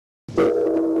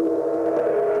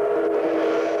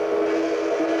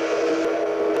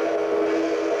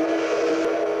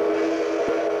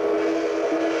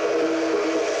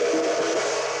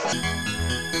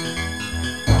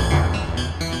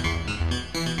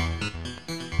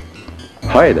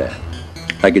Hi there.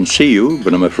 I can see you,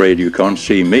 but I'm afraid you can't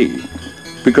see me,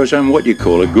 because I'm what you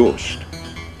call a ghost.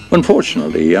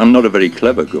 Unfortunately, I'm not a very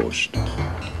clever ghost,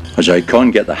 as I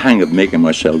can't get the hang of making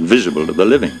myself visible to the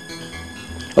living,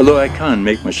 although I can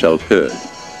make myself heard.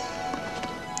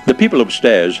 The people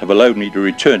upstairs have allowed me to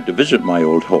return to visit my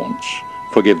old haunts.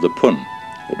 Forgive the pun,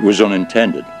 it was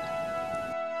unintended.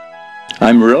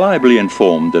 I'm reliably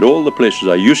informed that all the places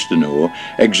I used to know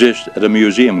exist at a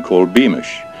museum called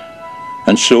Beamish,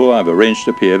 and so I've arranged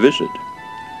to pay a visit.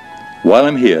 While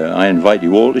I'm here, I invite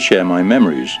you all to share my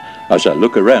memories as I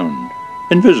look around,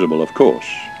 invisible of course.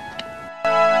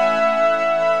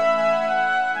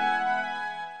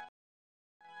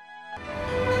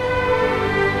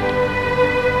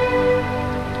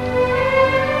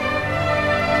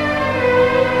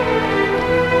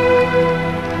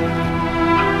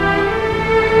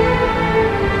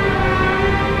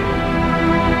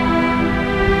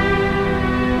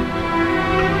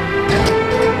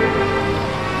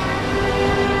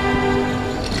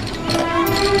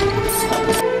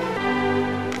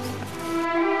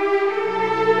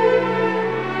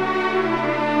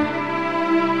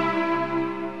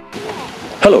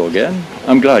 Hello again.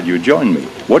 I'm glad you joined me.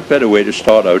 What better way to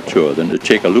start our tour than to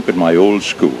take a look at my old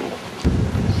school?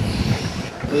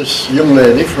 This young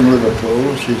lady from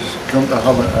Liverpool, she's come to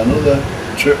have another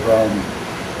trip round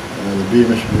the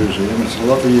Beamish Museum. It's a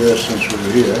lot of years since we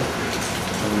were here,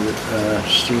 and we're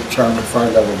still trying to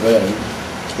find our bearing.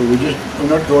 So we're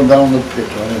not going down the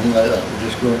pit or anything like that. We're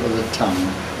just going to the town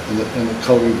in the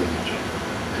Colby village.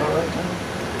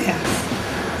 Yeah.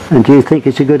 And do you think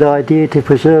it's a good idea to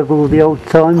preserve all the old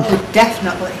times? Oh,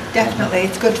 definitely, definitely.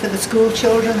 It's good for the school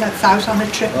children that's out on a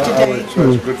trip today. It's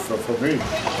good for me.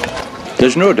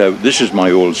 There's no doubt this is my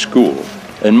old school.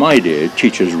 In my day,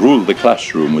 teachers ruled the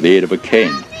classroom with the aid of a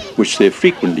cane, which they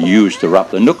frequently used to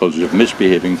rap the knuckles of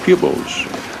misbehaving pupils.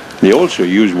 They also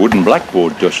used wooden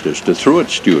blackboard dusters to throw at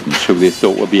students who they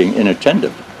thought were being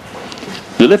inattentive.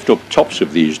 The lift-up tops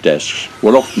of these desks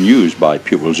were often used by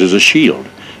pupils as a shield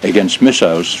against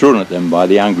missiles thrown at them by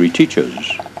the angry teachers.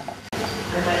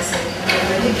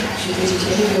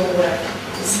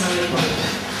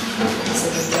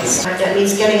 That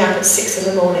means getting up at 6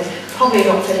 in the morning, probably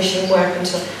not finishing work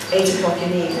until 8 o'clock in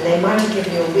the evening. They might have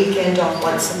given you a weekend off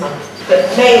once a month, but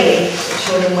mainly the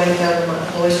children went down the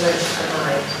month, always went for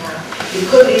 9. You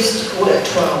could leave school at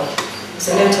 12.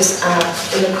 So notice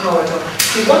in the corridor,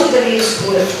 if you wanted to leave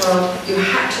school at 12, you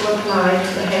had to apply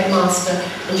to the headmaster,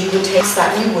 and you would take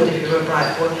that. You would if you were a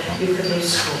bright boy, you could leave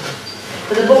school.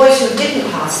 But the boys who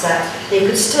didn't pass that, they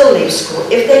could still leave school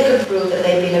if they could prove that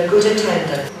they'd been a good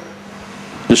attendant.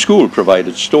 The school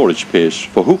provided storage space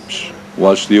for hoops,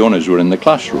 whilst the owners were in the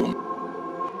classroom.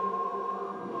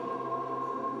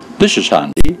 This is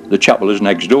handy. The chapel is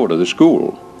next door to the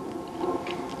school.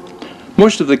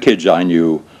 Most of the kids I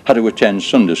knew had to attend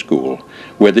Sunday school,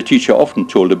 where the teacher often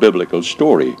told a biblical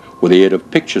story with the aid of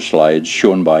picture slides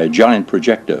shown by a giant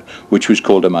projector, which was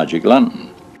called a magic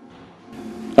lantern.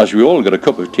 As we all got a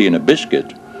cup of tea and a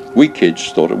biscuit, we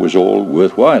kids thought it was all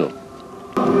worthwhile.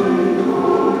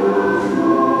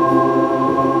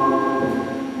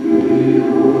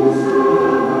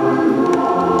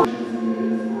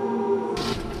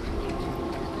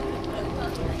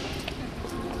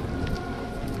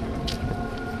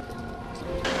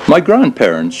 My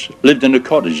grandparents lived in a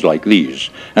cottage like these,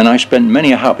 and I spent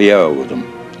many a happy hour with them.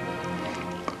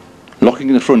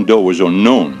 Locking the front door was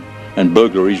unknown, and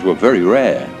burglaries were very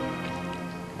rare.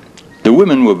 The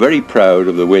women were very proud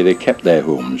of the way they kept their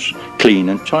homes, clean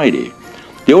and tidy.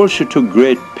 They also took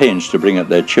great pains to bring up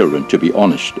their children to be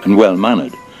honest and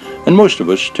well-mannered, and most of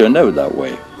us turned out that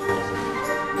way.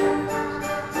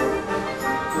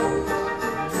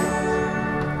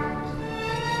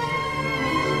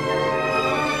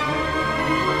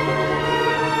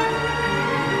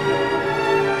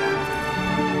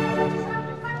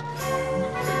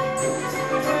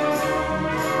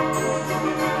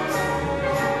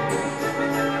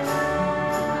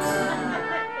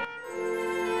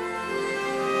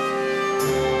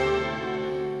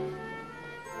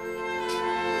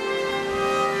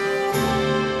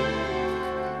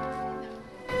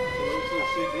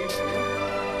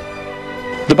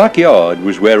 The backyard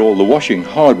was where all the washing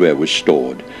hardware was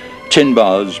stored, tin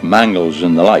baths, mangles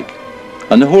and the like,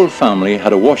 and the whole family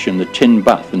had a wash in the tin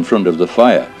bath in front of the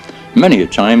fire. Many a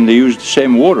time they used the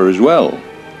same water as well.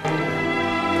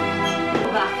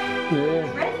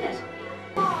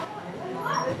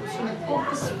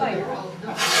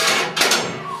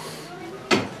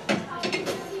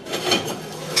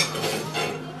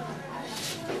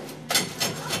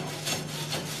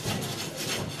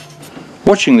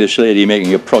 Watching this lady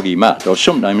making a proggy mat, or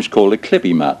sometimes called a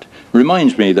clippy mat,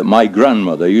 reminds me that my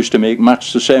grandmother used to make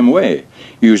mats the same way,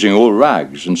 using old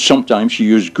rags, and sometimes she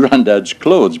used Grandad's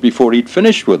clothes before he'd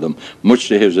finished with them, much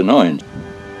to his annoyance.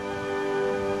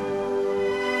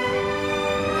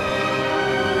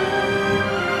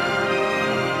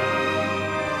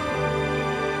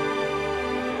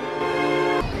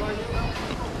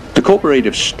 The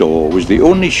cooperative store was the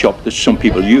only shop that some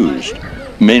people used,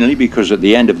 mainly because at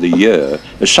the end of the year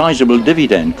a sizable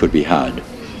dividend could be had,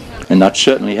 and that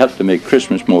certainly helped to make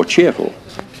Christmas more cheerful.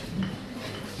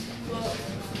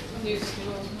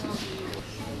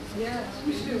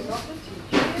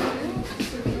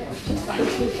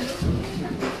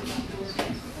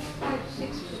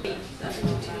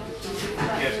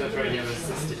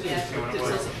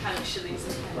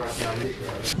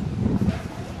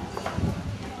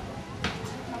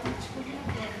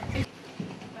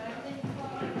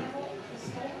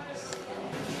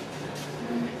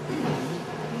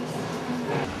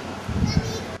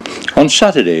 On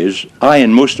Saturdays, I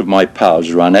and most of my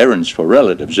pals ran errands for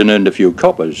relatives and earned a few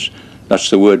coppers. That's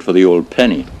the word for the old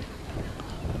penny.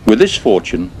 With this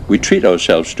fortune, we treat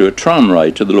ourselves to a tram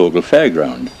ride to the local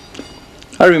fairground.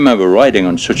 I remember riding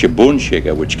on such a bone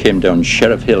shaker which came down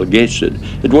Sheriff Hill Gateshead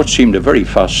at what seemed a very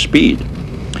fast speed.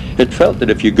 It felt that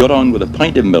if you got on with a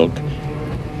pint of milk,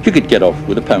 you could get off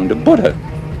with a pound of butter.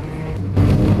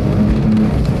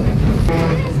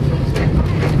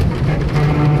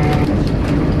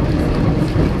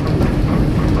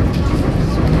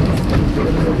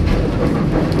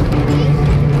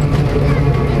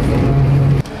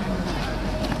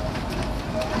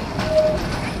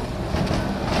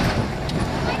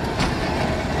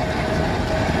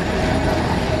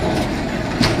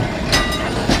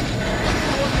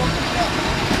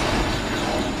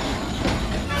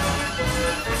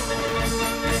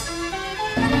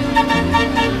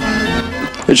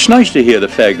 It's nice to hear the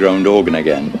fairground organ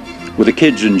again, with the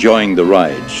kids enjoying the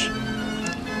rides.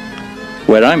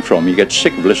 Where I'm from, you get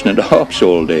sick of listening to harps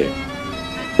all day.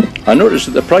 I noticed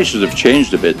that the prices have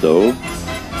changed a bit though.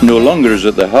 No longer is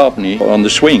it the halfpenny on the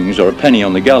swings or a penny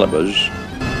on the gallopers.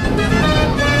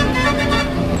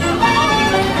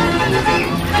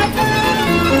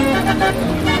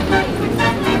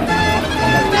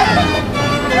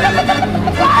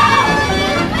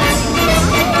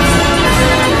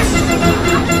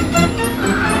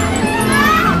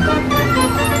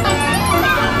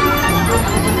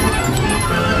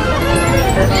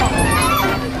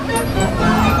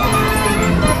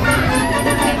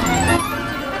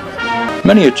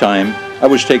 Many a time I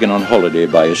was taken on holiday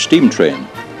by a steam train,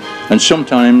 and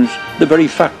sometimes the very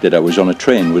fact that I was on a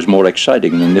train was more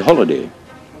exciting than the holiday.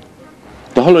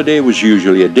 The holiday was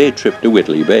usually a day trip to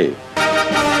Whitley Bay.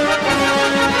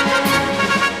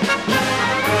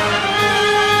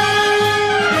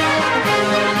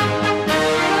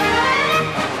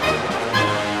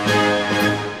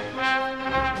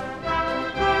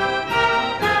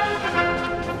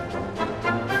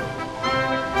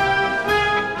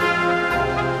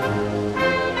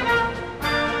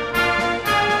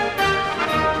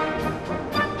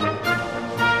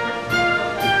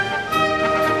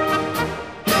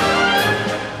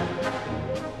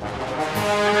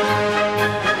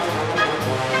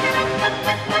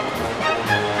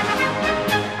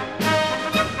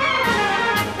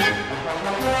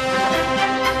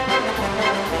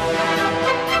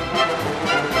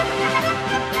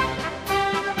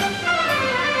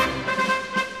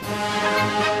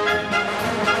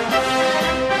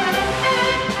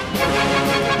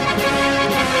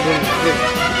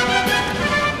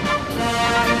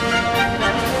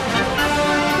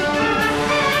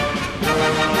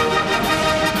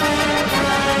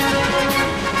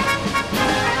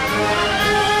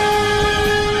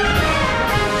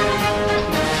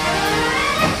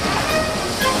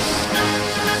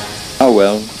 Ah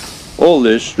well, all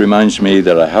this reminds me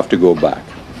that I have to go back.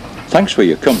 Thanks for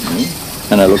your company,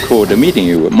 and I look forward to meeting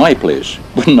you at my place,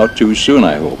 but not too soon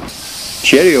I hope.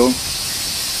 Cheerio!